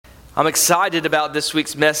I'm excited about this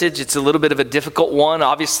week's message. It's a little bit of a difficult one.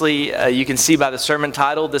 Obviously, you can see by the sermon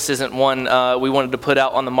title, this isn't one we wanted to put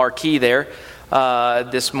out on the marquee there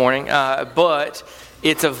this morning, but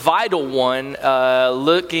it's a vital one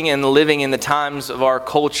looking and living in the times of our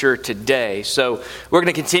culture today. So we're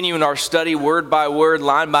going to continue in our study word by word,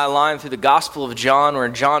 line by line through the Gospel of John. We're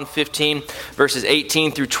in John 15, verses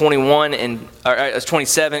 18 through 21 and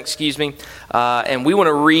 27, and we want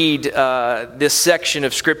to read this section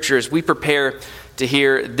of Scripture as we prepare to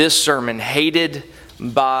hear this sermon, Hated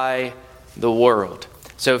by the World.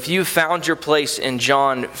 So if you found your place in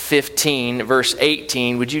John 15, verse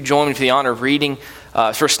 18, would you join me for the honor of reading,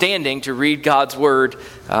 for standing to read God's Word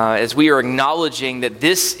as we are acknowledging that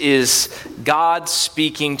this is God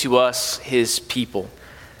speaking to us, His people.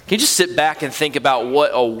 Can you just sit back and think about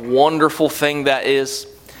what a wonderful thing that is?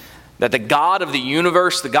 That the God of the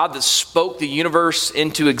universe, the God that spoke the universe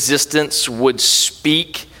into existence would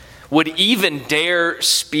speak, would even dare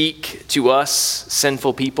speak to us,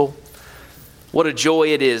 sinful people. What a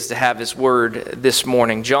joy it is to have His Word this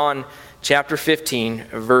morning. John chapter 15,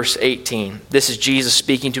 verse 18. This is Jesus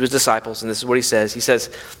speaking to His disciples, and this is what He says. He says,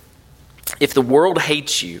 "If the world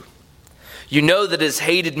hates you, you know that it has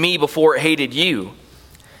hated me before it hated you.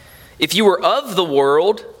 If you were of the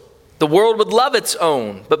world would love its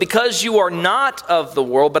own. But because you are not of the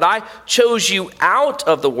world, but I chose you out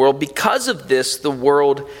of the world, because of this the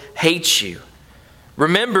world hates you.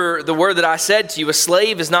 Remember the word that I said to you, a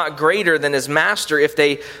slave is not greater than his master. If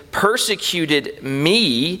they persecuted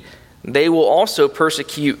me, they will also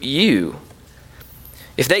persecute you.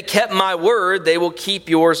 If they kept my word, they will keep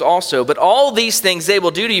yours also. But all these things they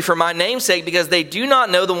will do to you for my name's sake, because they do not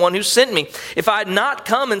know the one who sent me. If I had not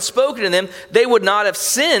come and spoken to them, they would not have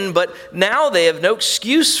sinned, but now they have no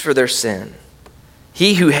excuse for their sin.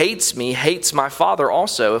 He who hates me hates my Father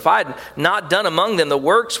also. If I had not done among them the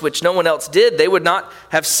works which no one else did, they would not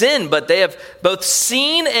have sinned. But they have both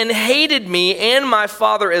seen and hated me and my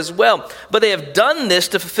Father as well. But they have done this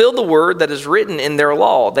to fulfill the word that is written in their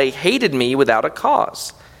law. They hated me without a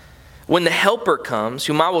cause. When the Helper comes,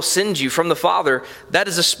 whom I will send you from the Father, that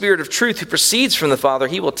is the Spirit of truth who proceeds from the Father,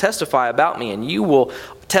 He will testify about me. And you will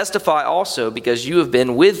testify also, because you have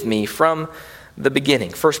been with me from the beginning."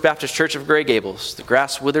 First Baptist Church of Gray Gables. The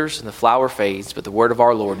grass withers and the flower fades, but the word of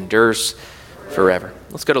our Lord endures forever.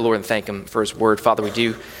 Let's go to the Lord and thank Him for His word. Father, we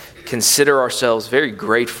do consider ourselves very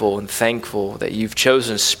grateful and thankful that You've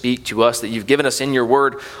chosen to speak to us, that You've given us in Your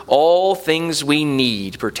word all things we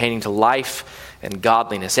need pertaining to life and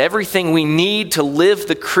godliness. Everything we need to live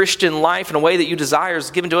the Christian life in a way that You desire is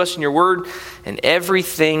given to us in Your word, and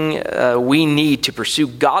everything we need to pursue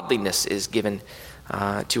godliness is given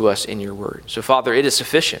to us in Your word. So, Father, it is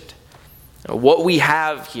sufficient. What we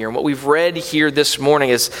have here and what we've read here this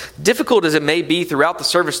morning, as difficult as it may be throughout the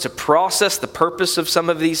service to process the purpose of some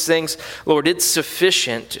of these things, Lord, it's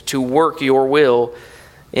sufficient to work Your will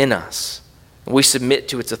in us. We submit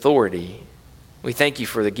to its authority. We thank You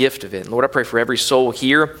for the gift of it. Lord, I pray for every soul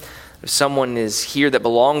here. If someone is here that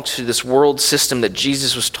belongs to this world system that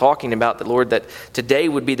Jesus was talking about, that, Lord, that today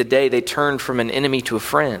would be the day they turned from an enemy to a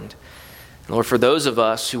friend. Lord, for those of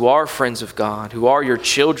us who are friends of God, who are Your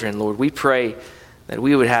children, Lord, we pray that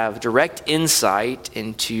we would have direct insight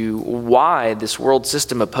into why this world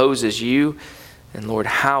system opposes You, and Lord,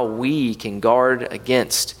 how we can guard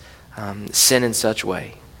against sin in such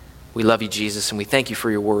way. We love You, Jesus, and we thank You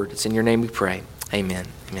for Your word. It's in Your name we pray. Amen.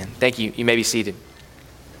 Amen. Thank you. You may be seated.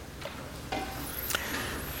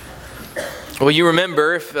 Well, you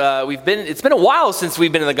remember, it's been a while since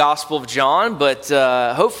we've been in the Gospel of John, but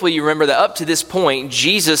hopefully you remember that up to this point,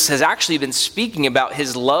 Jesus has actually been speaking about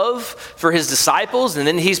His love for His disciples, and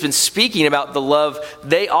then He's been speaking about the love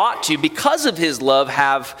they ought to, because of His love,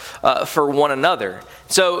 have for one another.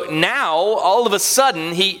 So now, all of a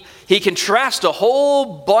sudden, He contrasts a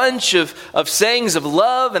whole bunch of sayings of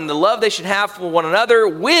love and the love they should have for one another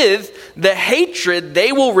with the hatred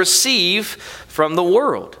they will receive from the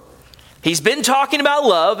world. He's been talking about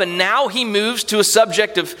love, and now He moves to a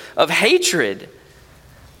subject of hatred.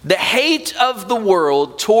 The hate of the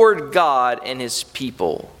world toward God and His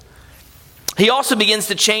people. He also begins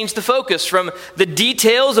to change the focus from the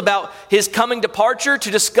details about His coming departure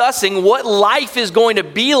to discussing what life is going to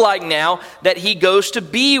be like now that He goes to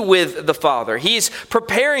be with the Father. He's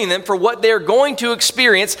preparing them for what they're going to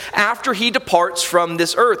experience after He departs from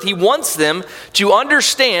this earth. He wants them to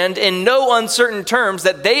understand in no uncertain terms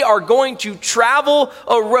that they are going to travel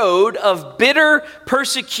a road of bitter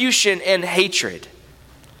persecution and hatred.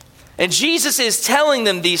 And Jesus is telling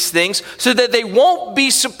them these things so that they won't be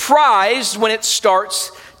surprised when it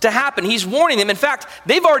starts to happen. He's warning them. In fact,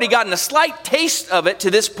 they've already gotten a slight taste of it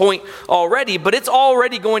to this point already, but it's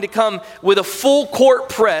already going to come with a full court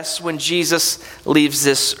press when Jesus leaves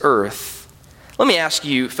this earth. Let me ask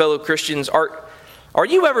you, fellow Christians, are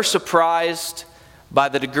you ever surprised by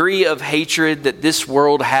the degree of hatred that this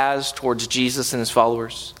world has towards Jesus and his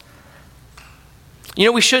followers? You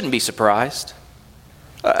know, we shouldn't be surprised.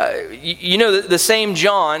 The same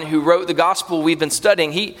John who wrote the gospel we've been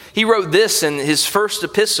studying, he wrote this in his first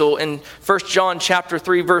epistle in 1 John chapter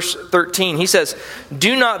 3, verse 13. He says,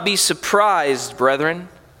 "Do not be surprised, brethren,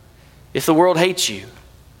 if the world hates you."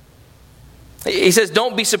 He says,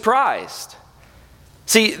 don't be surprised.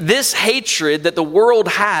 See, this hatred that the world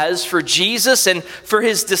has for Jesus and for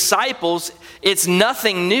his disciples, it's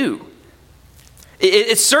nothing new.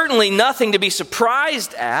 It's certainly nothing to be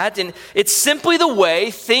surprised at, and it's simply the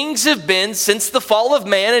way things have been since the fall of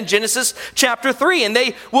man in Genesis chapter 3, and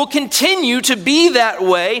they will continue to be that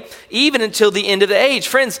way even until the end of the age.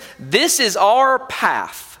 Friends, this is our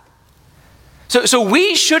path. So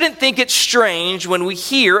we shouldn't think it's strange when we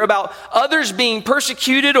hear about others being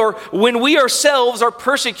persecuted or when we ourselves are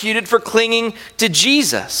persecuted for clinging to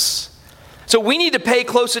Jesus. So we need to pay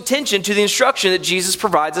close attention to the instruction that Jesus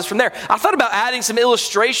provides us from there. I thought about adding some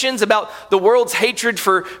illustrations about the world's hatred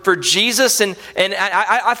for Jesus, and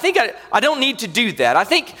I think I don't need to do that. I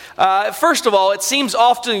think, first of all, it seems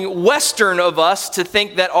often Western of us to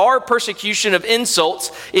think that our persecution of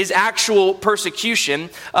insults is actual persecution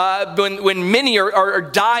when many are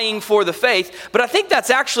dying for the faith. But I think that's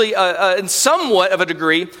actually, in somewhat of a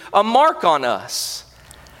degree, a mark on us.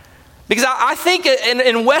 Because I think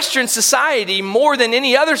in Western society, more than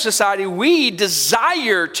any other society, we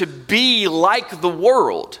desire to be like the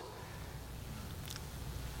world.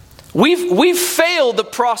 We've failed the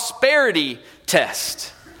prosperity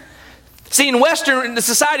test. See, in Western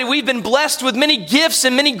society, we've been blessed with many gifts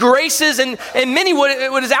and many graces and many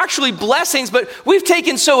what is actually blessings, but we've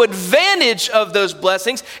taken so advantage of those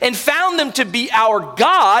blessings and found them to be our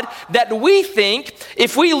God that we think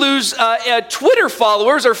if we lose Twitter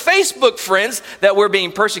followers or Facebook friends that we're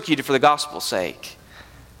being persecuted for the gospel's sake.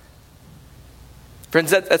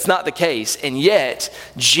 Friends, that's not the case. And yet,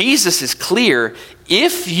 Jesus is clear.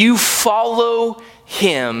 If you follow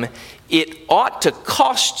him, it ought to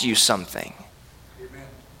cost you something. Amen.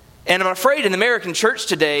 And I'm afraid in the American church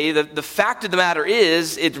today, the fact of the matter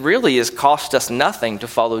is, it really has cost us nothing to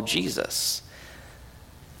follow Jesus.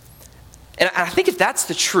 And I think if that's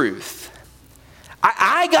the truth,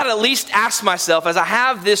 I got to at least ask myself, as I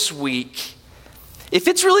have this week, if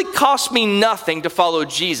it's really cost me nothing to follow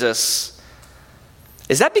Jesus,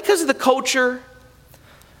 is that because of the culture?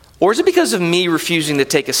 Or is it because of me refusing to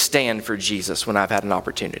take a stand for Jesus when I've had an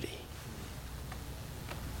opportunity?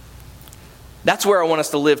 That's where I want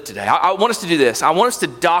us to live today. I want us to do this. I want us to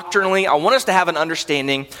doctrinally, I want us to have an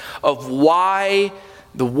understanding of why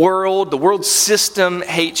the world system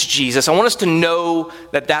hates Jesus. I want us to know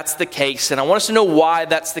that that's the case, and I want us to know why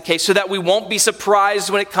that's the case so that we won't be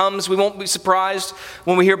surprised when it comes. We won't be surprised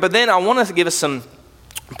when we hear. But then I want to give us some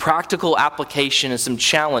practical application and some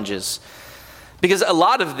challenges. Because a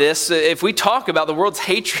lot of this, if we talk about the world's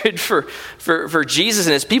hatred for Jesus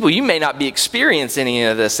and his people, you may not be experiencing any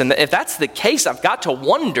of this. And if that's the case, I've got to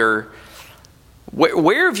wonder,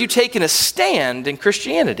 where have you taken a stand in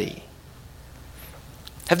Christianity?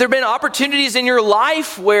 Have there been opportunities in your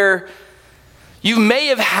life where you may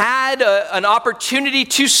have had an opportunity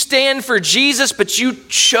to stand for Jesus, but you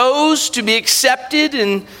chose to be accepted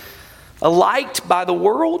and liked by the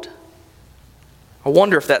world? I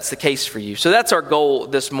wonder if that's the case for you. So that's our goal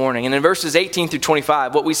this morning. And in verses 18 through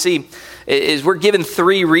 25, what we see is we're given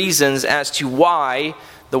 3 reasons as to why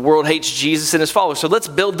the world hates Jesus and his followers. So let's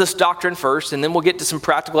build this doctrine first, and then we'll get to some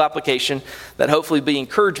practical application that hopefully be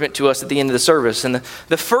encouragement to us at the end of the service. And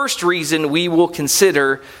the first reason we will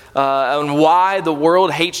consider on why the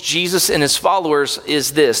world hates Jesus and his followers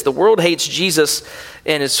is this. The world hates Jesus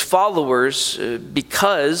and his followers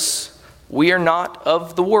because we are not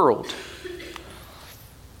of the world.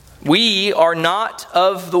 We are not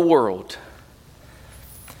of the world.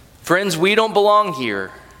 Friends, we don't belong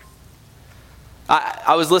here.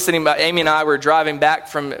 I was listening, Amy and I were driving back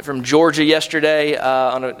from Georgia yesterday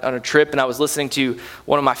on a trip, and I was listening to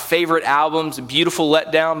one of my favorite albums, Beautiful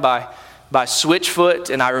Letdown by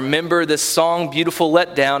Switchfoot, and I remember this song, Beautiful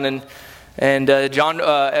Letdown, and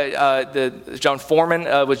John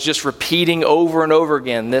Foreman was just repeating over and over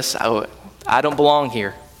again this, I don't belong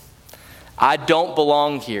here. I don't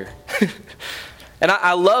belong here. And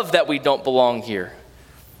I love that we don't belong here.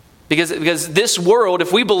 Because this world,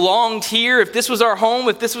 if we belonged here, if this was our home,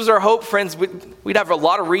 if this was our hope, friends, we'd have a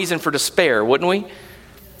lot of reason for despair, wouldn't we?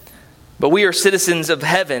 But we are citizens of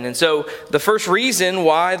heaven. And so the first reason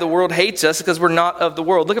why the world hates us is because we're not of the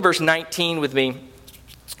world. Look at verse 19 with me.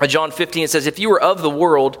 John 15, it says, if you were of the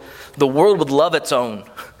world would love its own.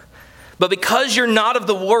 But because you're not of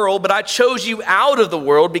the world, but I chose you out of the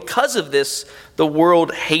world, because of this, the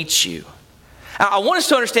world hates you. I want us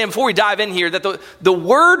to understand before we dive in here that the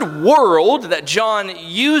word world that John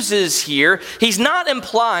uses here, he's not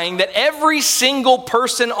implying that every single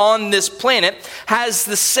person on this planet has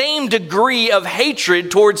the same degree of hatred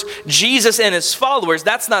towards Jesus and his followers.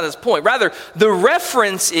 That's not his point. Rather, the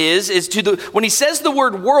reference is to when he says the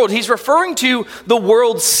word world, he's referring to the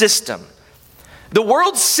world system. The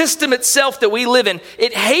world system itself that we live in,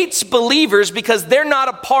 it hates believers because they're not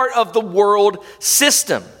a part of the world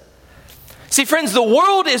system. See, friends, the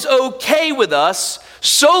world is okay with us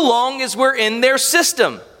so long as we're in their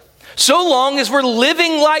system. So long as we're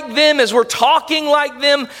living like them, as we're talking like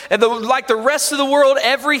them, and like the rest of the world,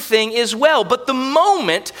 everything is well. But the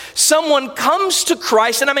moment someone comes to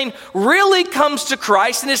Christ, and I mean really comes to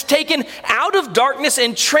Christ, and is taken out of darkness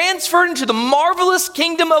and transferred into the marvelous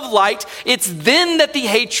kingdom of light, it's then that the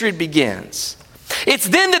hatred begins. It's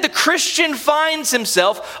then that the Christian finds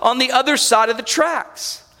himself on the other side of the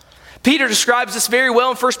tracks. Peter describes this very well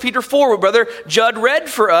in 1 Peter 4, what Brother Judd read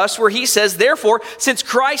for us, where he says, therefore, since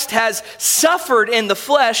Christ has suffered in the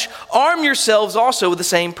flesh, arm yourselves also with the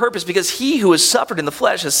same purpose, because he who has suffered in the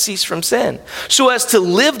flesh has ceased from sin, so as to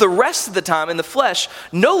live the rest of the time in the flesh,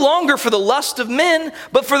 no longer for the lust of men,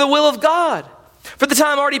 but for the will of God. For the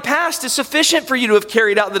time already past is sufficient for you to have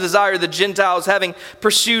carried out the desire of the Gentiles, having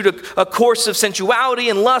pursued a course of sensuality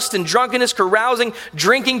and lust and drunkenness, carousing,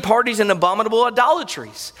 drinking parties, and abominable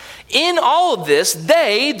idolatries. In all of this,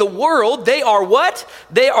 they, the world, they are what?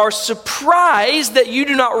 They are surprised that you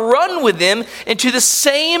do not run with them into the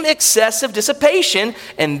same excessive dissipation,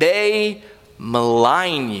 and they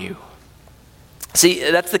malign you. See,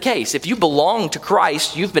 that's the case. If you belong to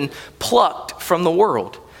Christ, you've been plucked from the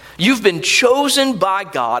world. You've been chosen by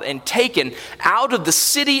God and taken out of the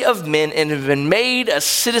city of men and have been made a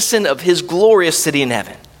citizen of his glorious city in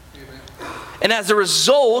heaven. Amen. And as a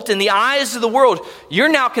result, in the eyes of the world,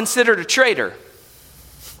 you're now considered a traitor.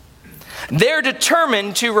 They're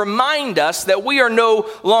determined to remind us that we are no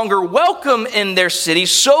longer welcome in their city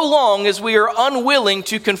so long as we are unwilling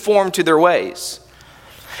to conform to their ways.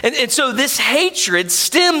 And so this hatred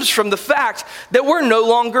stems from the fact that we're no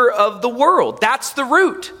longer of the world. That's the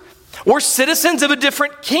root. We're citizens of a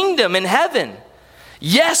different kingdom in heaven.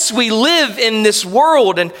 Yes, we live in this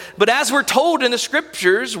world, but as we're told in the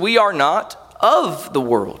scriptures, we are not of the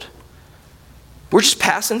world. We're just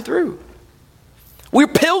passing through. We're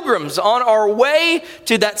pilgrims on our way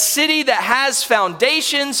to that city that has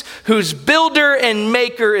foundations, whose builder and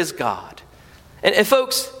maker is God. And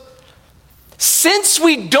folks, since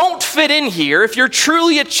we don't fit in here, if you're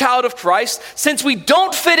truly a child of Christ, since we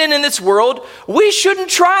don't fit in this world, we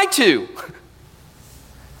shouldn't try to.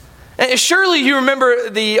 And surely you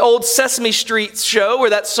remember the old Sesame Street show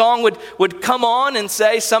where that song would come on and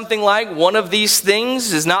say something like, one of these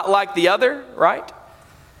things is not like the other, right?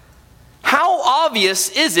 How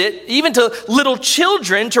obvious is it, even to little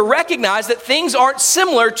children, to recognize that things aren't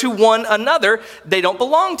similar to one another? They don't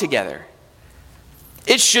belong together.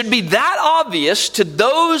 It should be that obvious to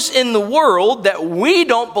those in the world that we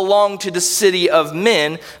don't belong to the city of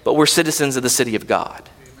men, but we're citizens of the city of God.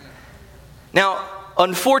 Amen. Now,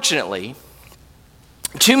 unfortunately,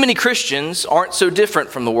 too many Christians aren't so different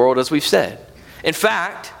from the world as we've said. In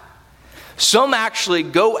fact, some actually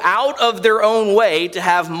go out of their own way to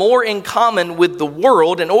have more in common with the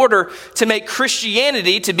world in order to make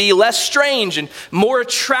Christianity to be less strange and more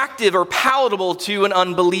attractive or palatable to an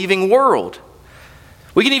unbelieving world.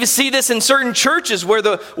 We can even see this in certain churches where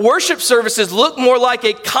the worship services look more like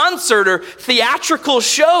a concert or theatrical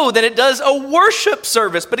show than it does a worship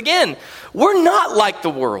service. But again, we're not like the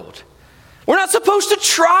world. We're not supposed to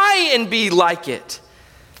try and be like it.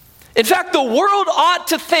 In fact, the world ought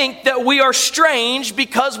to think that we are strange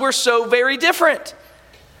because we're so very different.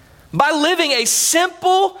 By living a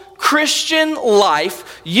simple Christian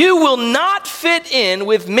life, you will not fit in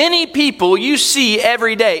with many people you see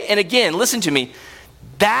every day. And again, listen to me.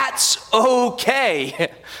 That's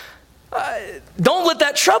okay. Don't let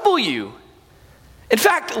that trouble you. In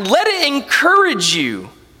fact, let it encourage you.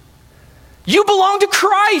 You belong to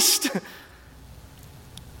Christ.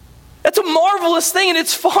 That's a marvelous thing, and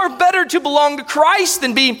it's far better to belong to Christ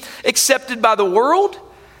than be accepted by the world.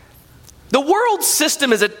 The world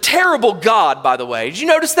system is a terrible God, by the way. Did you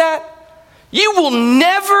notice that? You will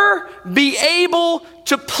never be able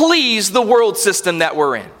to please the world system that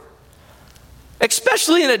we're in.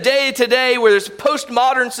 Especially in a day today where there's a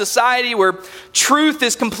postmodern society where truth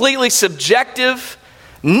is completely subjective.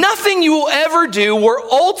 Nothing you will ever do will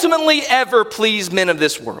ultimately ever please men of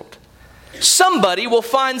this world. Somebody will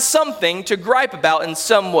find something to gripe about in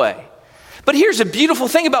some way. But here's a beautiful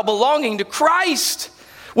thing about belonging to Christ.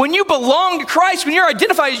 When you belong to Christ, when you're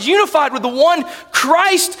identified as unified with the one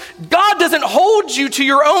Christ, God doesn't hold you to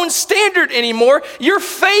your own standard anymore. Your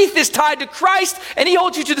faith is tied to Christ, and He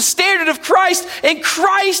holds you to the standard of Christ, and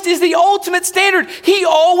Christ is the ultimate standard. He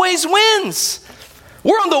always wins.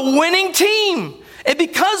 We're on the winning team. And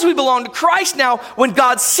because we belong to Christ now, when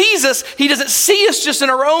God sees us, He doesn't see us just in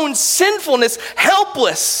our own sinfulness,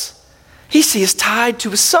 helpless. He sees us tied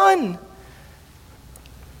to His Son.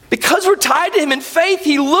 Because we're tied to Him in faith,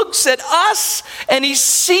 He looks at us and He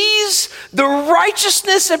sees the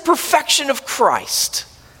righteousness and perfection of Christ.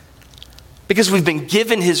 Because we've been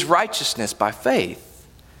given His righteousness by faith.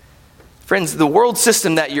 Friends, the world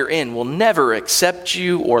system that you're in will never accept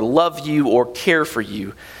you or love you or care for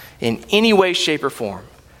you in any way, shape, or form.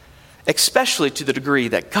 Especially to the degree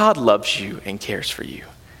that God loves you and cares for you.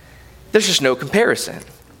 There's just no comparison.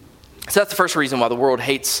 So that's the first reason why the world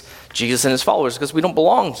hates Jesus and His followers, because we don't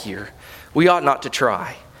belong here. We ought not to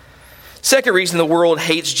try. Second reason the world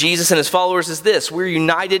hates Jesus and His followers is this: we're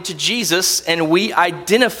united to Jesus and we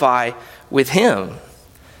identify with Him.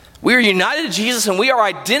 We are united to Jesus and we are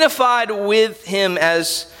identified with Him,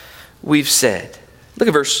 as we've said. Look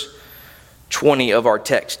at verse 20 of our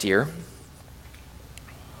text here.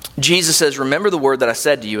 Jesus says, "Remember the word that I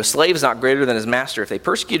said to you, a slave is not greater than his master. If they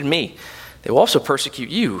persecuted me, they will also persecute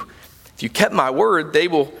you. If you kept my word, they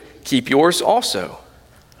will keep yours also."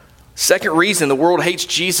 Second reason the world hates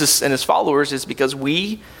Jesus and His followers is because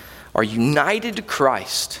we are united to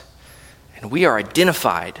Christ and we are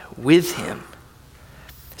identified with Him.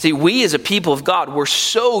 See, we as a people of God, we're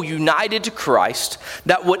so united to Christ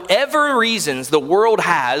that whatever reasons the world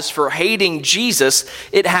has for hating Jesus,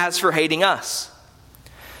 it has for hating us.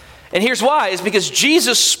 And here's why, is because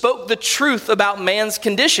Jesus spoke the truth about man's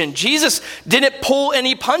condition. Jesus didn't pull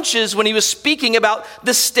any punches when He was speaking about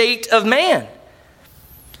the state of man.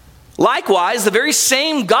 Likewise, the very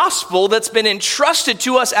same gospel that's been entrusted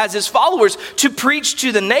to us as His followers to preach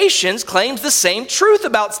to the nations claims the same truth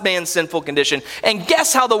about man's sinful condition. And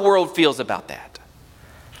guess how the world feels about that?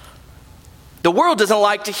 The world doesn't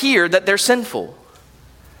like to hear that they're sinful.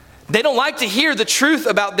 They don't like to hear the truth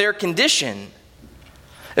about their condition.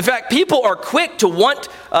 In fact, people are quick to want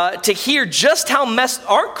to hear just how messed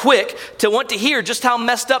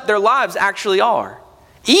up their lives actually are,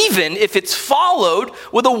 even if it's followed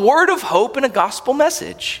with a word of hope and a gospel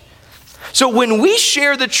message. So when we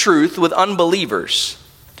share the truth with unbelievers,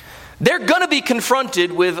 they're going to be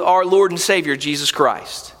confronted with our Lord and Savior, Jesus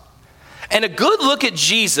Christ. And a good look at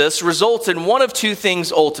Jesus results in one of two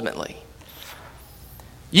things ultimately.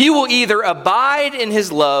 You will either abide in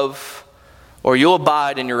His love, or you'll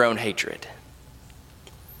abide in your own hatred.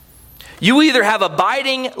 You either have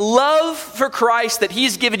abiding love for Christ that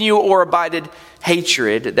He's given you, or abided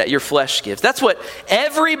hatred that your flesh gives. That's what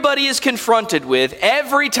everybody is confronted with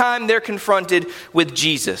every time they're confronted with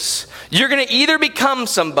Jesus. You're going to either become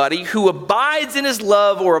somebody who abides in His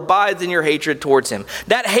love or abides in your hatred towards Him.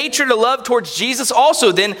 That hatred or love towards Jesus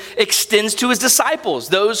also then extends to His disciples,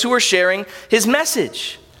 those who are sharing His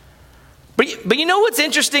message. But you know what's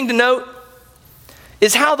interesting to note?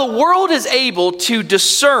 Is how the world is able to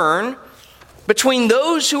discern between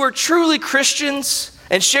those who are truly Christians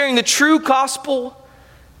and sharing the true gospel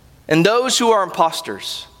and those who are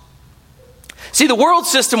imposters. See, the world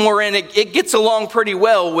system we're in, it gets along pretty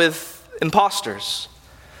well with imposters.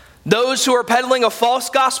 Those who are peddling a false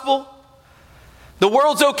gospel. The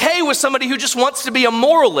world's okay with somebody who just wants to be a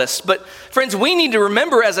moralist. But friends, we need to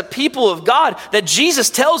remember as a people of God that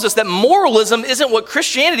Jesus tells us that moralism isn't what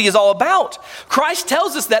Christianity is all about. Christ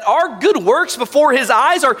tells us that our good works before His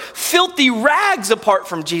eyes are filthy rags apart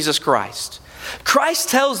from Jesus Christ. Christ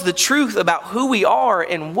tells the truth about who we are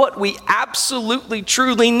and what we absolutely,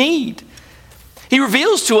 truly need. He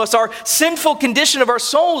reveals to us our sinful condition of our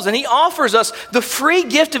souls, and He offers us the free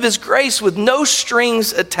gift of His grace with no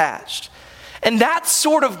strings attached. And that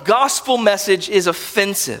sort of gospel message is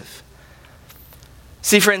offensive.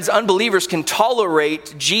 See, friends, unbelievers can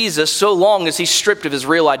tolerate Jesus so long as He's stripped of His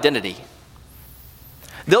real identity.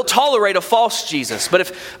 They'll tolerate a false Jesus. But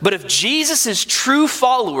if Jesus' true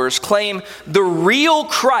followers claim the real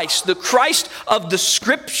Christ, the Christ of the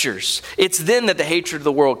Scriptures, it's then that the hatred of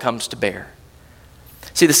the world comes to bear.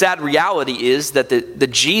 See, the sad reality is that the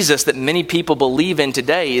Jesus that many people believe in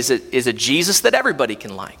today is a Jesus that everybody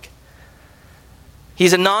can like.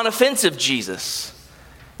 He's a non-offensive Jesus.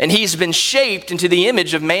 and he's been shaped into the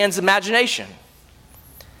image of man's imagination.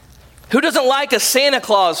 Who doesn't like a Santa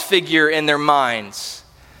Claus figure in their minds?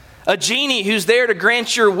 A genie who's there to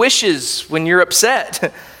grant your wishes when you're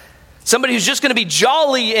upset. Somebody who's just going to be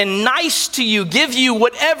jolly and nice to you, give you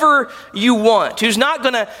whatever you want, who's not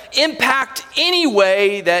going to impact any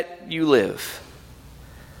way that you live.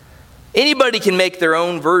 Anybody can make their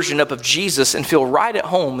own version up of Jesus and feel right at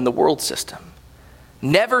home in the world system,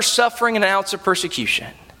 never suffering an ounce of persecution.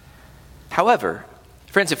 However,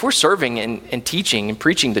 friends, if we're serving and teaching and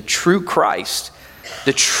preaching the true Christ,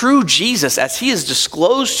 the true Jesus as he is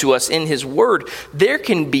disclosed to us in his word, there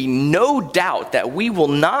can be no doubt that we will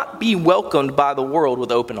not be welcomed by the world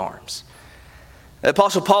with open arms. The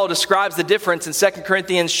Apostle Paul describes the difference in 2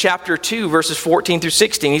 Corinthians chapter 2, verses 14 through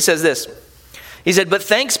 16. He says this. He said, "But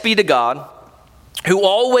thanks be to God, who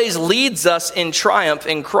always leads us in triumph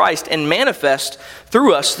in Christ and manifests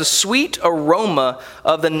through us the sweet aroma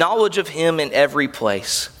of the knowledge of him in every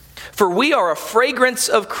place. For we are a fragrance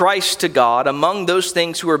of Christ to God among those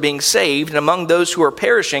things who are being saved and among those who are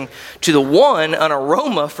perishing. To the one, an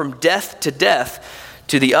aroma from death to death,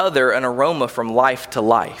 to the other, an aroma from life to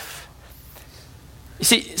life." You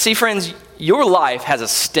see, friends, your life has a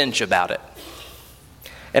stench about it.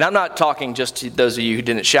 And I'm not talking just to those of you who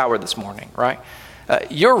didn't shower this morning, right?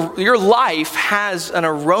 Your life has an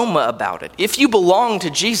aroma about it. If you belong to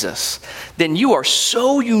Jesus, then you are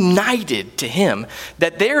so united to him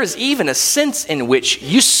that there is even a sense in which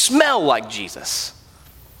you smell like Jesus.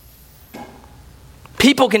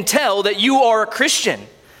 People can tell that you are a Christian.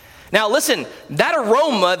 Now listen, that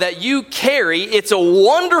aroma that you carry, it's a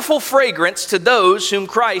wonderful fragrance to those whom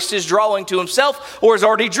Christ is drawing to himself or has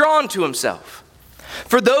already drawn to himself.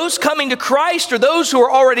 For those coming to Christ or those who are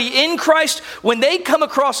already in Christ, when they come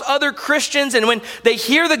across other Christians and when they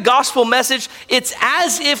hear the gospel message, it's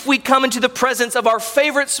as if we come into the presence of our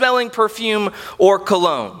favorite smelling perfume or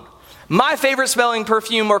cologne. My favorite smelling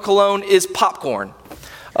perfume or cologne is popcorn.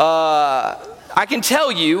 I can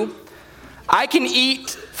tell you, I can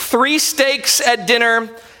eat 3 steaks at dinner,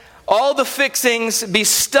 all the fixings, be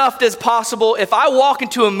stuffed as possible. If I walk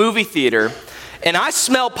into a movie theater and I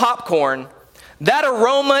smell popcorn, that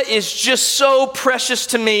aroma is just so precious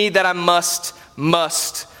to me that I must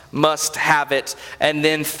have it. And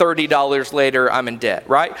then $30 later, I'm in debt,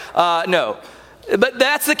 right? No, but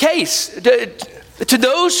that's the case. To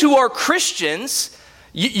those who are Christians,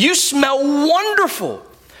 you smell wonderful.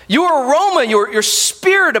 Your aroma, your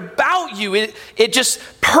spirit about you, it just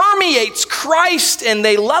permeates Christ, and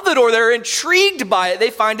they love it or they're intrigued by it. They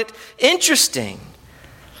find it interesting.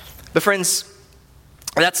 But friends,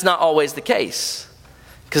 that's not always the case,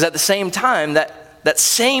 because at the same time, that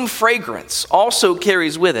same fragrance also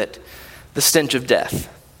carries with it the stench of death.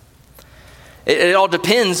 It all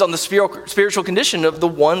depends on the spiritual condition of the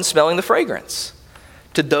one smelling the fragrance.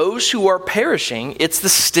 To those who are perishing, it's the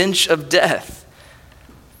stench of death.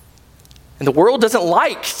 And the world doesn't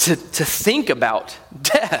like to think about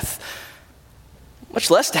death,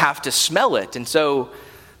 much less to have to smell it. And so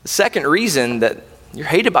the second reason that you're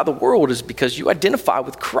hated by the world is because you identify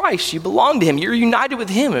with Christ. You belong to him. You're united with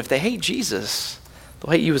him. If they hate Jesus,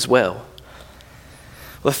 they'll hate you as well.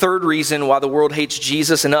 The third reason why the world hates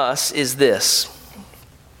Jesus and us is this.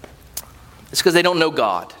 It's because they don't know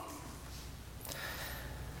God.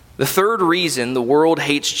 The third reason the world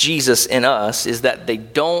hates Jesus and us is that they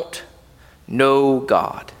don't know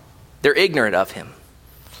God. They're ignorant of him.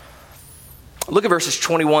 Look at verses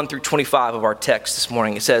 21 through 25 of our text this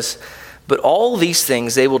morning. It says, "But all these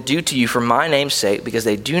things they will do to you for my name's sake, because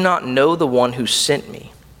they do not know the one who sent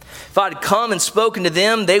me. If I had come and spoken to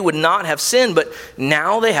them, they would not have sinned, but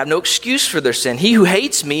now they have no excuse for their sin. He who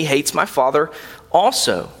hates me hates my Father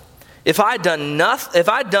also. If I had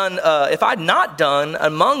not done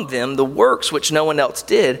among them the works which no one else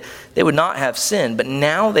did, they would not have sinned. But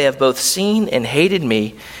now they have both seen and hated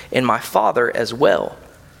me and my Father as well.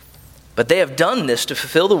 But they have done this to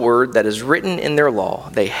fulfill the word that is written in their law.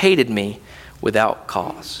 They hated me without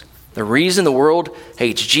cause." The reason the world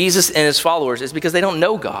hates Jesus and his followers is because they don't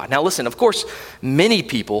know God. Now listen, of course, many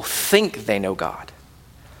people think they know God.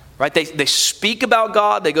 Right? They speak about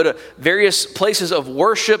God. They go to various places of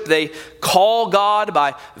worship. They call God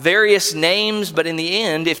by various names. But in the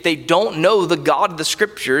end, if they don't know the God of the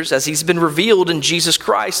Scriptures as he's been revealed in Jesus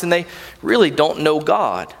Christ, then they really don't know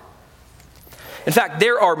God. In fact,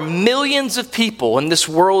 there are millions of people in this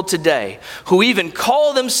world today who even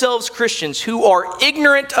call themselves Christians who are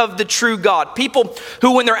ignorant of the true God. People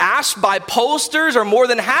who, when they're asked by pollsters, are more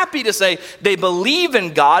than happy to say they believe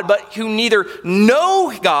in God, but who neither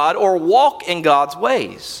know God or walk in God's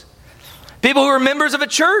ways. People who are members of a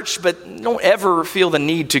church but don't ever feel the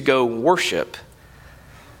need to go worship.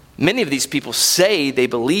 Many of these people say they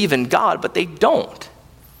believe in God, but they don't.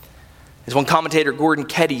 As one commentator, Gordon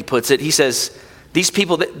Ketty, puts it, he says, these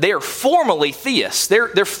people, they are formally theists.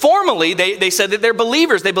 They're formally, they said that they're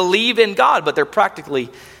believers. They believe in God, but they're practically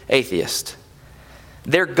atheists.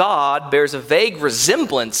 Their God bears a vague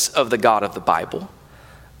resemblance of the God of the Bible,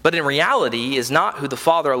 but in reality is not who the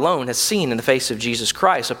Father alone has seen in the face of Jesus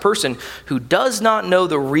Christ. A person who does not know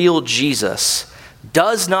the real Jesus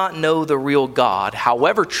does not know the real God,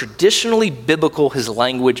 however traditionally biblical his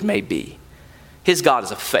language may be. His God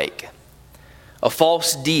is a fake, a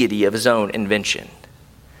false deity of his own invention.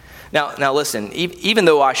 Now listen, even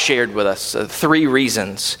though I shared with us 3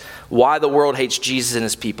 reasons why the world hates Jesus and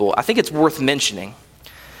his people, I think it's worth mentioning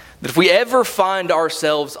that if we ever find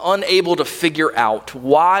ourselves unable to figure out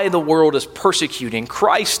why the world is persecuting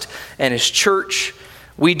Christ and his church,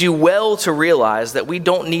 we do well to realize that we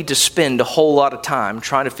don't need to spend a whole lot of time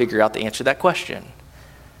trying to figure out the answer to that question.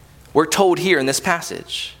 We're told here in this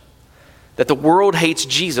passage that the world hates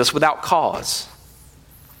Jesus without cause.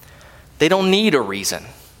 They don't need a reason.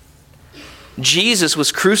 Jesus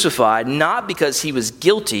was crucified not because he was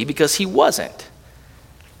guilty, because he wasn't.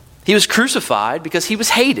 He was crucified because he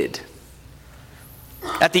was hated.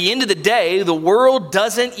 At the end of the day, the world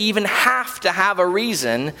doesn't even have to have a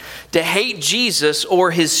reason to hate Jesus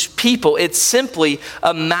or his people. It's simply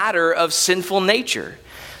a matter of sinful nature.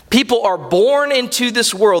 People are born into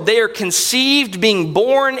this world. They are conceived being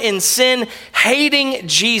born in sin, hating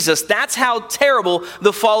Jesus. That's how terrible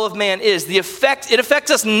the fall of man is. It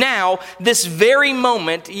affects us now, this very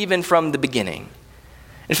moment, even from the beginning.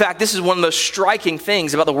 In fact, this is one of the most striking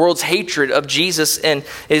things about the world's hatred of Jesus, and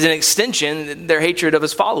is an extension, their hatred of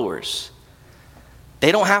his followers.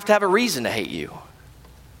 They don't have to have a reason to hate you.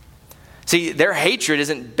 See, their hatred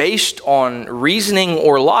isn't based on reasoning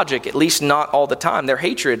or logic, at least not all the time. Their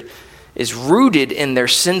hatred is rooted in their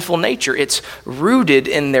sinful nature. It's rooted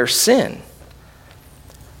in their sin.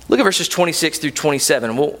 Look at verses 26 through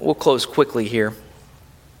 27. We'll close quickly here,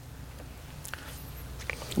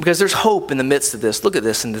 because there's hope in the midst of this. Look at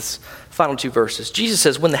this in this final 2 verses. Jesus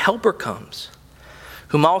says, when the Helper comes,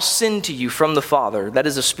 whom I'll send to you from the Father, that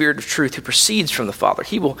is the Spirit of truth who proceeds from the Father,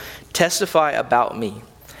 he will testify about me.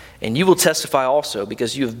 And you will testify also,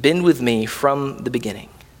 because you have been with me from the beginning.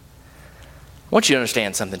 I want you to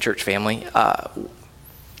understand something, church family.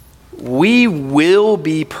 We will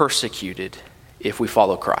be persecuted if we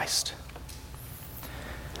follow Christ.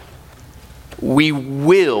 We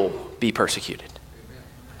will be persecuted.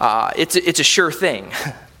 It's a sure thing.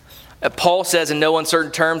 Paul says in no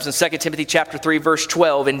uncertain terms in 2 Timothy chapter 3, verse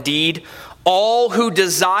 12, indeed, all who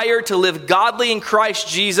desire to live godly in Christ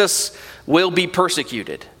Jesus will be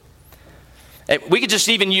persecuted. And we could just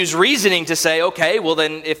even use reasoning to say, okay, well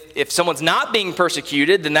then if someone's not being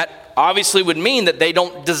persecuted, then that obviously would mean that they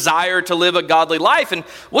don't desire to live a godly life. And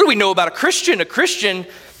what do we know about a Christian? A Christian,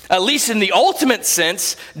 at least in the ultimate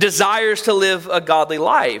sense, desires to live a godly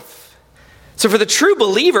life. So for the true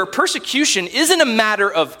believer, persecution isn't a matter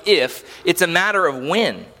of if, it's a matter of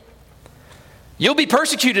when. You'll be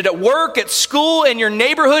persecuted at work, at school, in your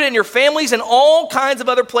neighborhood, in your families, and all kinds of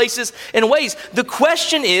other places and ways. The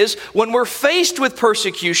question is, when we're faced with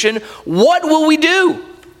persecution, what will we do?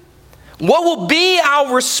 What will be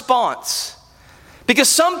our response? Because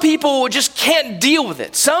some people just can't deal with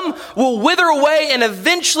it. Some will wither away and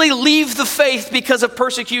eventually leave the faith because of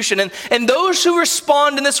persecution. And those who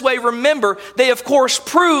respond in this way, remember, they of course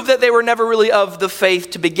prove that they were never really of the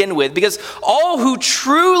faith to begin with. Because all who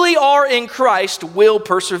truly are in Christ will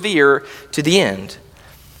persevere to the end.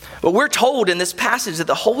 But we're told in this passage that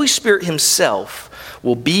the Holy Spirit himself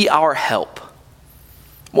will be our help.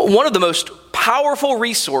 One of the most powerful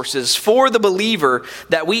resources for the believer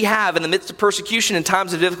that we have in the midst of persecution and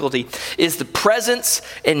times of difficulty is the presence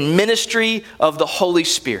and ministry of the Holy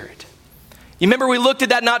Spirit. You remember we looked at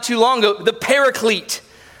that not too long ago, the Paraclete.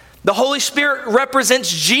 The Holy Spirit represents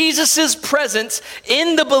Jesus' presence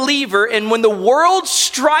in the believer, and when the world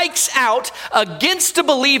strikes out against a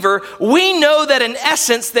believer, we know that in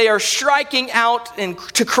essence they are striking out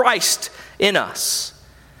to Christ in us.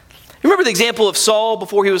 Remember the example of Saul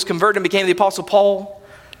before he was converted and became the Apostle Paul?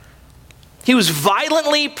 He was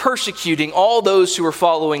violently persecuting all those who were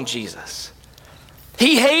following Jesus.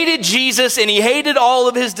 He hated Jesus and he hated all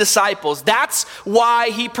of his disciples. That's why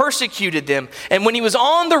he persecuted them. And when he was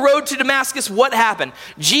on the road to Damascus, what happened?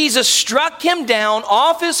 Jesus struck him down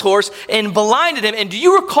off his horse and blinded him. And do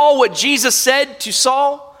you recall what Jesus said to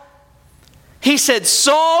Saul? He said,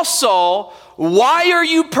 Saul, Saul, why are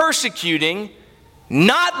you persecuting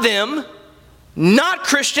not them, not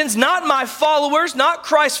Christians, not my followers, not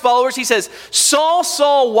Christ's followers. He says, Saul,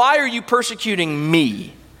 Saul, why are you persecuting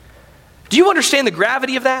me? Do you understand the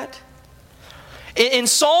gravity of that? In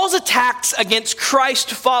Saul's attacks against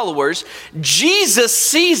Christ followers, Jesus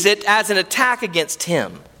sees it as an attack against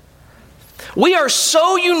him. We are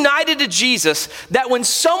so united to Jesus that when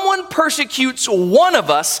someone persecutes one of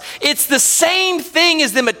us, it's the same thing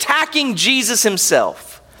as them attacking Jesus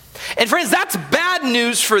himself. And friends, that's bad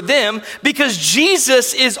news for them because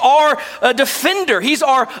Jesus is our defender. He's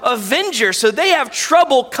our avenger. So they have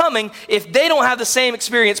trouble coming if they don't have the same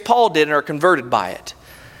experience Paul did and are converted by it.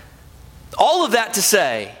 All of that to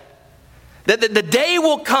say that the day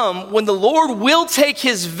will come when the Lord will take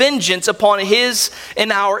his vengeance upon his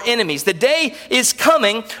and our enemies. The day is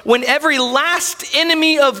coming when every last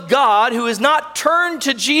enemy of God who is not turned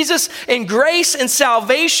to Jesus in grace and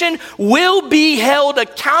salvation will be held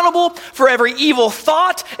accountable for every evil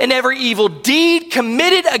thought and every evil deed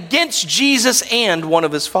committed against Jesus and one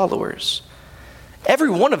of his followers.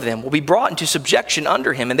 Every one of them will be brought into subjection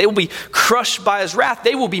under him, and they will be crushed by his wrath.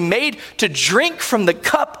 They will be made to drink from the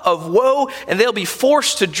cup of woe, and they'll be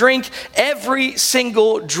forced to drink every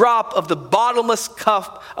single drop of the bottomless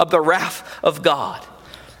cup of the wrath of God.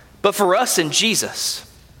 But for us in Jesus,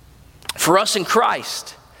 for us in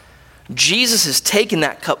Christ, Jesus has taken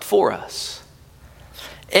that cup for us.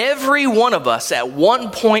 Every one of us at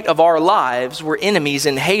one point of our lives were enemies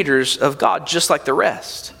and haters of God, just like the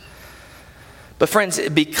rest. But friends,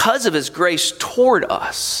 because of his grace toward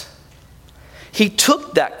us, he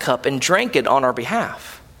took that cup and drank it on our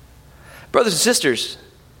behalf. Brothers and sisters,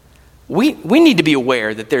 we need to be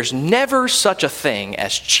aware that there's never such a thing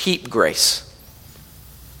as cheap grace.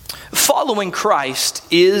 Following Christ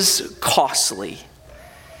is costly.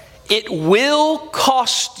 It will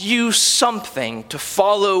cost you something to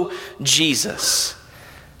follow Jesus.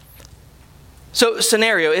 So,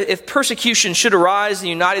 scenario, if persecution should arise in the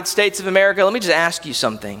United States of America, let me just ask you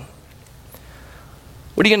something.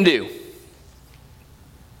 What are you going to do?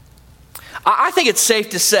 I think it's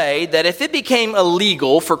safe to say that if it became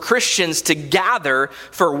illegal for Christians to gather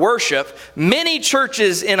for worship, many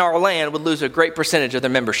churches in our land would lose a great percentage of their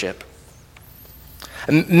membership.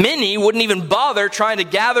 Many wouldn't even bother trying to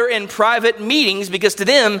gather in private meetings because to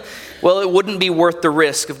them, well, it wouldn't be worth the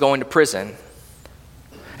risk of going to prison.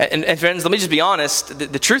 And friends, let me just be honest.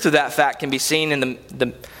 The truth of that fact can be seen in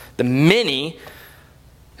the many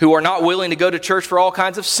who are not willing to go to church for all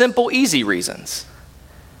kinds of simple, easy reasons.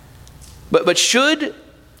 But should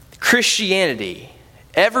Christianity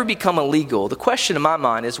ever become illegal, the question in my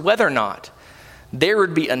mind is whether or not there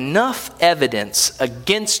would be enough evidence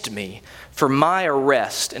against me for my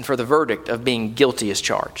arrest and for the verdict of being guilty as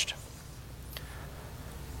charged.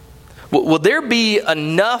 Will there be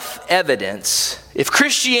enough evidence, if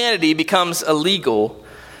Christianity becomes illegal,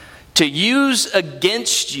 to use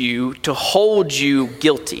against you to hold you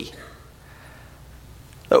guilty?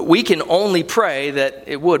 We can only pray that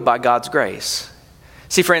it would by God's grace.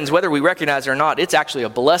 See, friends, whether we recognize it or not, it's actually a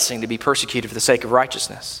blessing to be persecuted for the sake of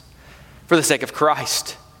righteousness, for the sake of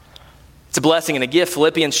Christ. It's a blessing and a gift.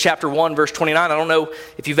 Philippians chapter 1, verse 29. I don't know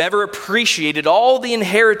if you've ever appreciated all the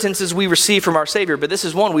inheritances we receive from our Savior, but this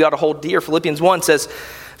is one we ought to hold dear. Philippians 1 says,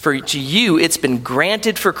 "For to you it's been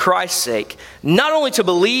granted for Christ's sake, not only to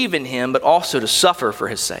believe in him, but also to suffer for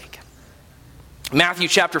his sake." Matthew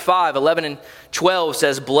chapter 5, 11 and 12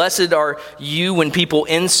 says, "Blessed are you when people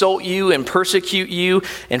insult you and persecute you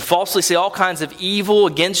and falsely say all kinds of evil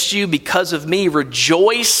against you because of me.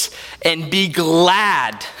 Rejoice and be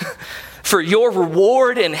glad. For your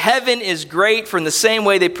reward in heaven is great, for in the same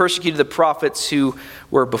way they persecuted the prophets who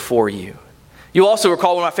were before you." You also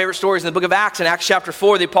recall one of my favorite stories in the book of Acts. In Acts chapter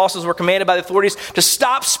 4, the apostles were commanded by the authorities to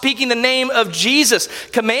stop speaking the name of Jesus.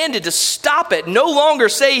 Commanded to stop it, no longer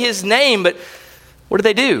say his name. But what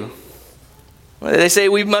do? They say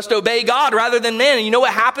we must obey God rather than men. And you know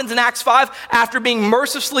what happens in Acts 5? After being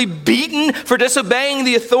mercilessly beaten for disobeying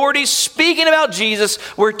the authorities, speaking about Jesus,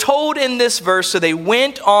 we're told in this verse, so they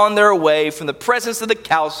went on their way from the presence of the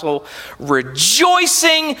council,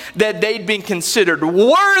 rejoicing that they'd been considered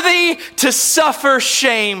worthy to suffer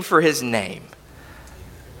shame for his name.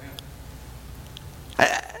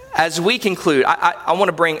 As we conclude, I want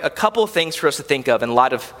to bring a couple of things for us to think of in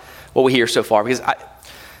light of what we hear so far, because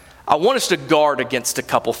I want us to guard against a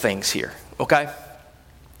couple things here, okay?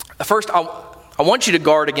 First, I want you to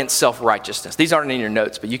guard against self-righteousness. These aren't in your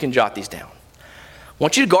notes, but you can jot these down. I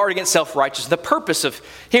want you to guard against self-righteousness. The purpose of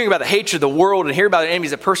hearing about the hatred of the world and hearing about the enemies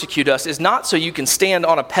that persecute us is not so you can stand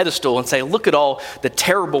on a pedestal and say, look at all the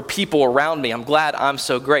terrible people around me. I'm glad I'm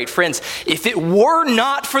so great. Friends, if it were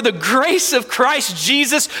not for the grace of Christ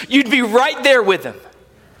Jesus, you'd be right there with him.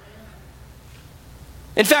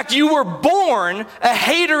 In fact, you were born a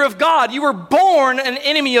hater of God. You were born an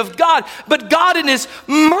enemy of God. But God in his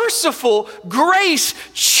merciful grace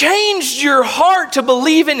changed your heart to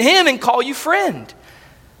believe in him and call you friend.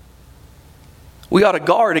 We ought to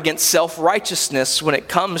guard against self-righteousness when it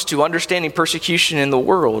comes to understanding persecution in the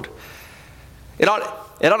world. It ought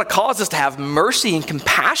to cause us to have mercy and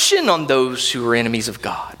compassion on those who are enemies of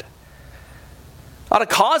God. It ought to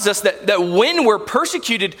cause us that when we're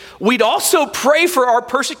persecuted, we'd also pray for our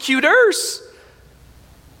persecutors.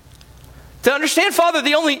 To understand, Father,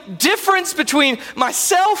 the only difference between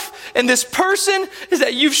myself and this person is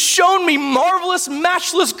that you've shown me marvelous,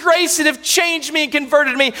 matchless grace and have changed me and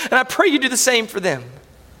converted me, and I pray you do the same for them.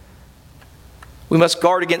 We must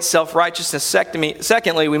guard against self-righteousness.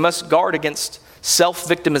 Secondly, we must guard against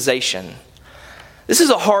self-victimization. This is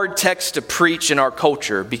a hard text to preach in our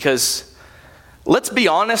culture because, let's be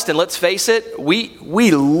honest and let's face it, we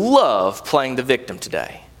love playing the victim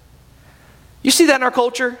today. You see that in our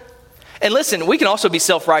culture? And listen, we can also be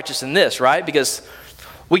self-righteous in this, right? Because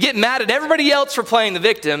we get mad at everybody else for playing the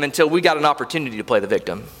victim until we got an opportunity to play the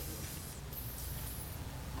victim.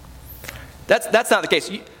 That's not the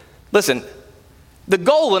case. Listen, the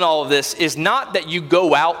goal in all of this is not that you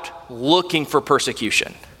go out looking for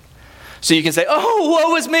persecution. So you can say, oh,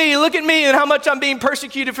 woe is me, look at me and how much I'm being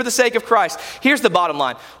persecuted for the sake of Christ. Here's the bottom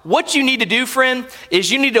line. What you need to do, friend,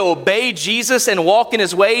 is you need to obey Jesus and walk in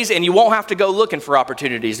his ways, and you won't have to go looking for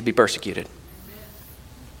opportunities to be persecuted.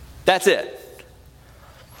 That's it.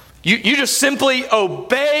 You just simply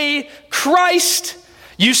obey Christ.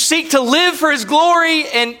 You seek to live for his glory,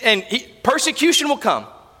 and persecution will come.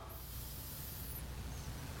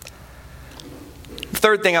 The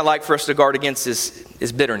third thing I'd like for us to guard against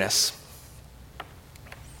is bitterness.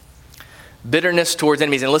 Bitterness towards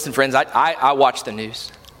enemies. And listen, friends, I watch the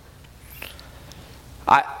news.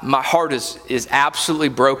 My heart is absolutely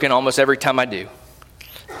broken almost every time I do.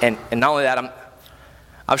 And not only that,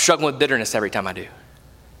 I'm struggling with bitterness every time I do.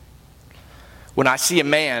 When I see a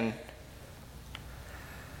man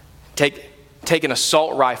take an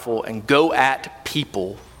assault rifle and go at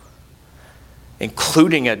people,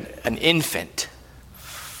 including an infant,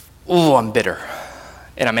 I'm bitter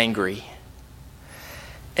and I'm angry.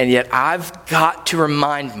 And yet I've got to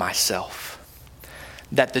remind myself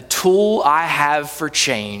that the tool I have for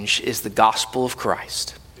change is the gospel of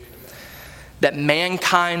Christ. That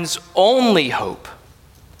mankind's only hope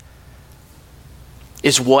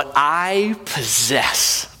is what I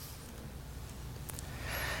possess.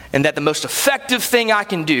 And that the most effective thing I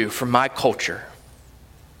can do for my culture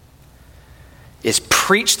is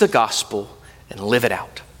preach the gospel and live it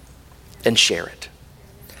out and share it.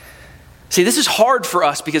 See, this is hard for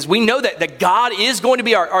us because we know that God is going to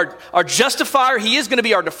be our justifier. He is going to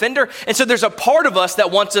be our defender. And so there's a part of us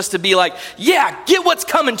that wants us to be like, yeah, get what's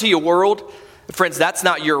coming to your world. But friends, that's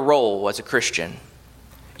not your role as a Christian.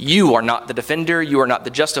 You are not the defender. You are not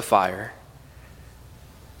the justifier.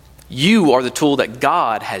 You are the tool that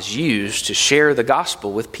God has used to share the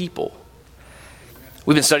gospel with people.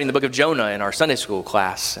 We've been studying the book of Jonah in our Sunday school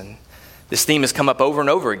class, and this theme has come up over and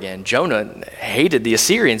over again. Jonah hated the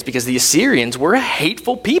Assyrians because the Assyrians were a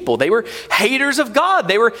hateful people. They were haters of God.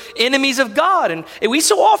 They were enemies of God. And we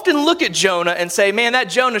so often look at Jonah and say, man, that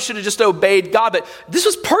Jonah should have just obeyed God. But this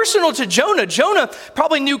was personal to Jonah. Jonah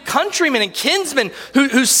probably knew countrymen and kinsmen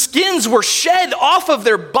whose skins were shed off of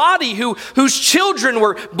their body, whose children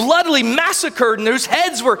were bloodily massacred and whose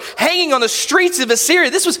heads were hanging on the streets of Assyria.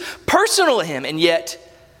 This was personal to him. And yet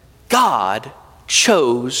God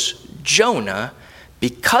chose Jonah,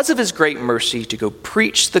 because of his great mercy, to go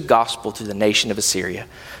preach the gospel to the nation of Assyria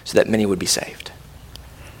so that many would be saved.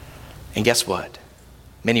 And guess what?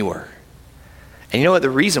 Many were. And you know what? The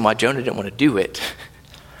reason why Jonah didn't want to do it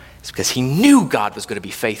is because he knew God was going to be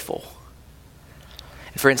faithful.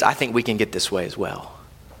 And friends, I think we can get this way as well.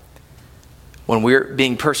 When we're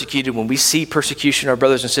being persecuted, when we see persecution of our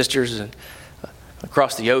brothers and sisters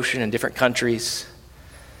across the ocean in different countries,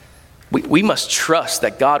 we must trust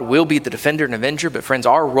that God will be the defender and avenger, but friends,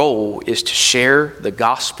 our role is to share the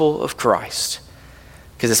gospel of Christ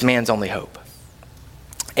because it's man's only hope.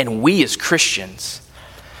 And we as Christians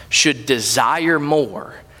should desire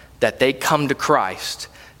more that they come to Christ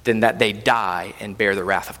than that they die and bear the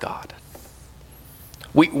wrath of God.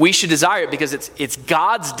 We should desire it because it's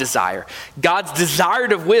God's desire. God's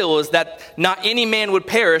desired will is that not any man would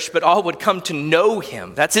perish, but all would come to know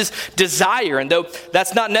him. That's his desire. And though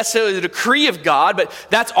that's not necessarily the decree of God, but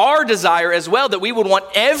that's our desire as well, that we would want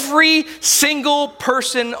every single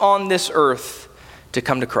person on this earth to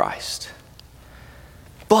come to Christ.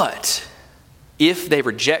 But if they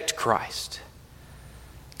reject Christ,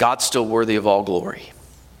 God's still worthy of all glory,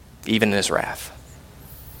 even in his wrath.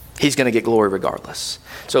 He's going to get glory regardless.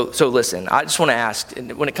 So listen, I just want to ask,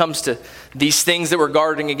 when it comes to these things that we're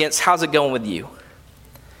guarding against, how's it going with you?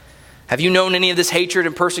 Have you known any of this hatred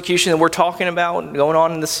and persecution that we're talking about going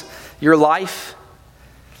on in your life?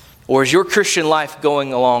 Or is your Christian life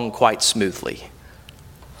going along quite smoothly?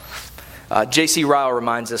 J.C. Ryle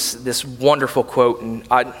reminds us this wonderful quote, and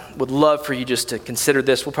I would love for you just to consider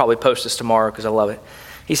this. We'll probably post this tomorrow because I love it.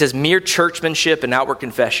 He says, mere churchmanship and outward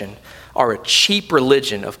confession are a cheap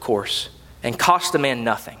religion, of course, and cost a man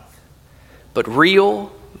nothing. But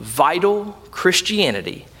real, vital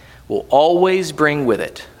Christianity will always bring with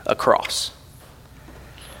it a cross.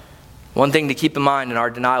 One thing to keep in mind in our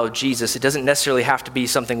denial of Jesus, it doesn't necessarily have to be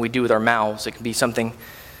something we do with our mouths. It can be something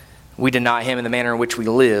we deny him in the manner in which we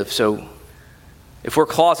live. So if we're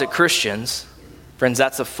closet Christians, friends,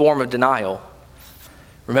 that's a form of denial.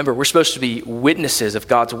 Remember, we're supposed to be witnesses of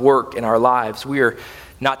God's work in our lives. We are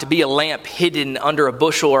not to be a lamp hidden under a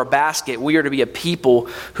bushel or a basket. We are to be a people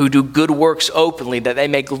who do good works openly, that they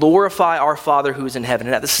may glorify our Father who is in heaven.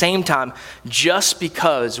 And at the same time, just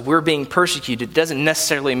because we're being persecuted doesn't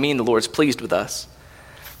necessarily mean the Lord's pleased with us.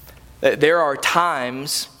 There are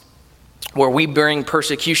times where we bring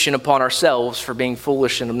persecution upon ourselves for being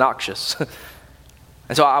foolish and obnoxious.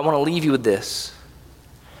 And so I want to leave you with this.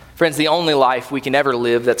 Friends, the only life we can ever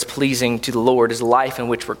live that's pleasing to the Lord is a life in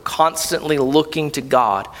which we're constantly looking to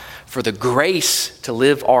God for the grace to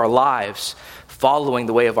live our lives following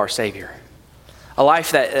the way of our Savior. A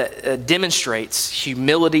life that demonstrates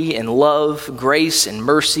humility and love, grace and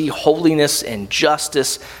mercy, holiness and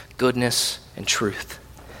justice, goodness and truth.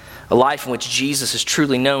 A life in which Jesus is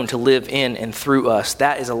truly known to live in and through us.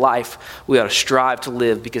 That is a life we ought to strive to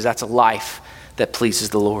live because that's a life that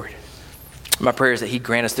pleases the Lord. My prayer is that he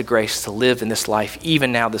grant us the grace to live in this life,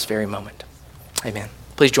 even now, this very moment. Amen.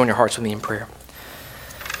 Please join your hearts with me in prayer.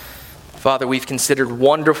 Father, we've considered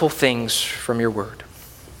wonderful things from your word.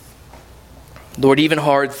 Lord, even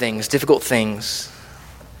hard things, difficult things.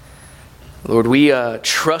 Lord, we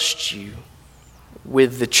trust you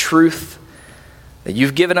with the truth that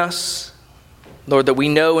you've given us. Lord, that we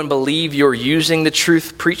know and believe you're using the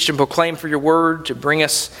truth preached and proclaimed for your word to bring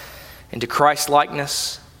us into Christ's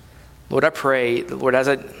likeness. Lord, I pray, Lord,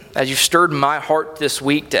 as you've stirred my heart this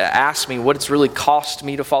week to ask me what it's really cost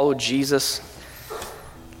me to follow Jesus,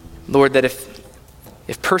 Lord, that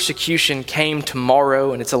if persecution came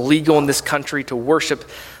tomorrow and it's illegal in this country to worship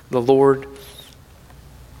the Lord,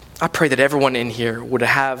 I pray that everyone in here would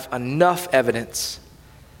have enough evidence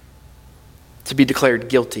to be declared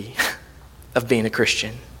guilty of being a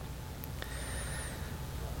Christian.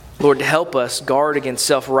 Lord, help us guard against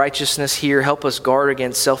self-righteousness here. Help us guard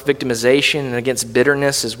against self-victimization and against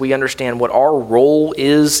bitterness as we understand what our role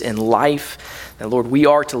is in life. And Lord, we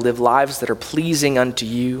are to live lives that are pleasing unto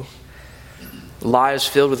you, lives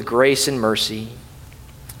filled with grace and mercy.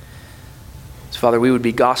 So, Father, we would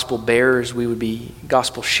be gospel bearers. We would be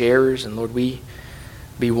gospel sharers. And Lord, we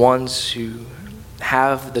be ones who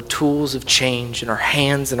have the tools of change in our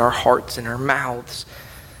hands and our hearts and our mouths.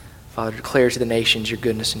 Father, declare to the nations your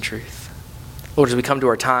goodness and truth. Lord, as we come to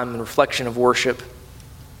our time in reflection of worship,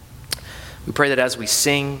 we pray that as we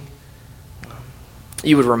sing,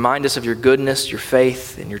 you would remind us of your goodness, your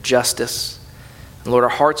faith, and your justice. And Lord, our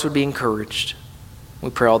hearts would be encouraged. We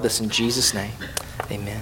pray all this in Jesus' name. Amen.